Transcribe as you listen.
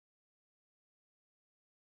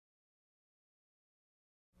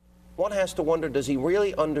one has to wonder, does he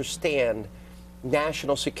really understand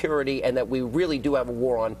national security and that we really do have a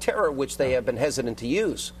war on terror, which they have been hesitant to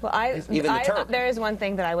use? Well, there is one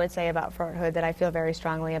thing that I would say about Fort Hood that I feel very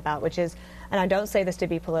strongly about, which is, and I don't say this to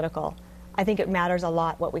be political, I think it matters a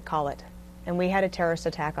lot what we call it. And we had a terrorist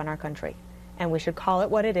attack on our country. And we should call it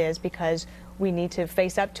what it is, because we need to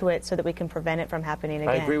face up to it so that we can prevent it from happening again.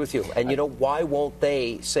 I agree with you. And you know, why won't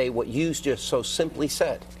they say what you just so simply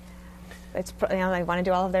said? It's, you know, they want to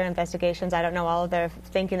do all of their investigations. I don't know all of their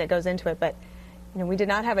thinking that goes into it, but you know, we did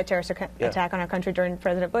not have a terrorist attack on our country during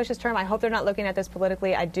President Bush's term. I hope they're not looking at this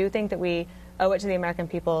politically. I do think that we owe it to the American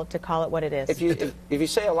people to call it what it is. If you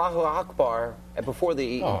say Allahu Akbar before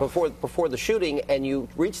the shooting and you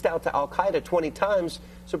reached out to Al Qaeda 20 times,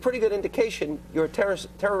 it's a pretty good indication you're a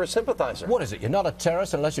terrorist sympathizer. What is it? You're not a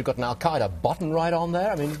terrorist unless you've got an Al Qaeda button right on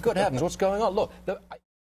there. I mean, good heavens, what's going on? Look.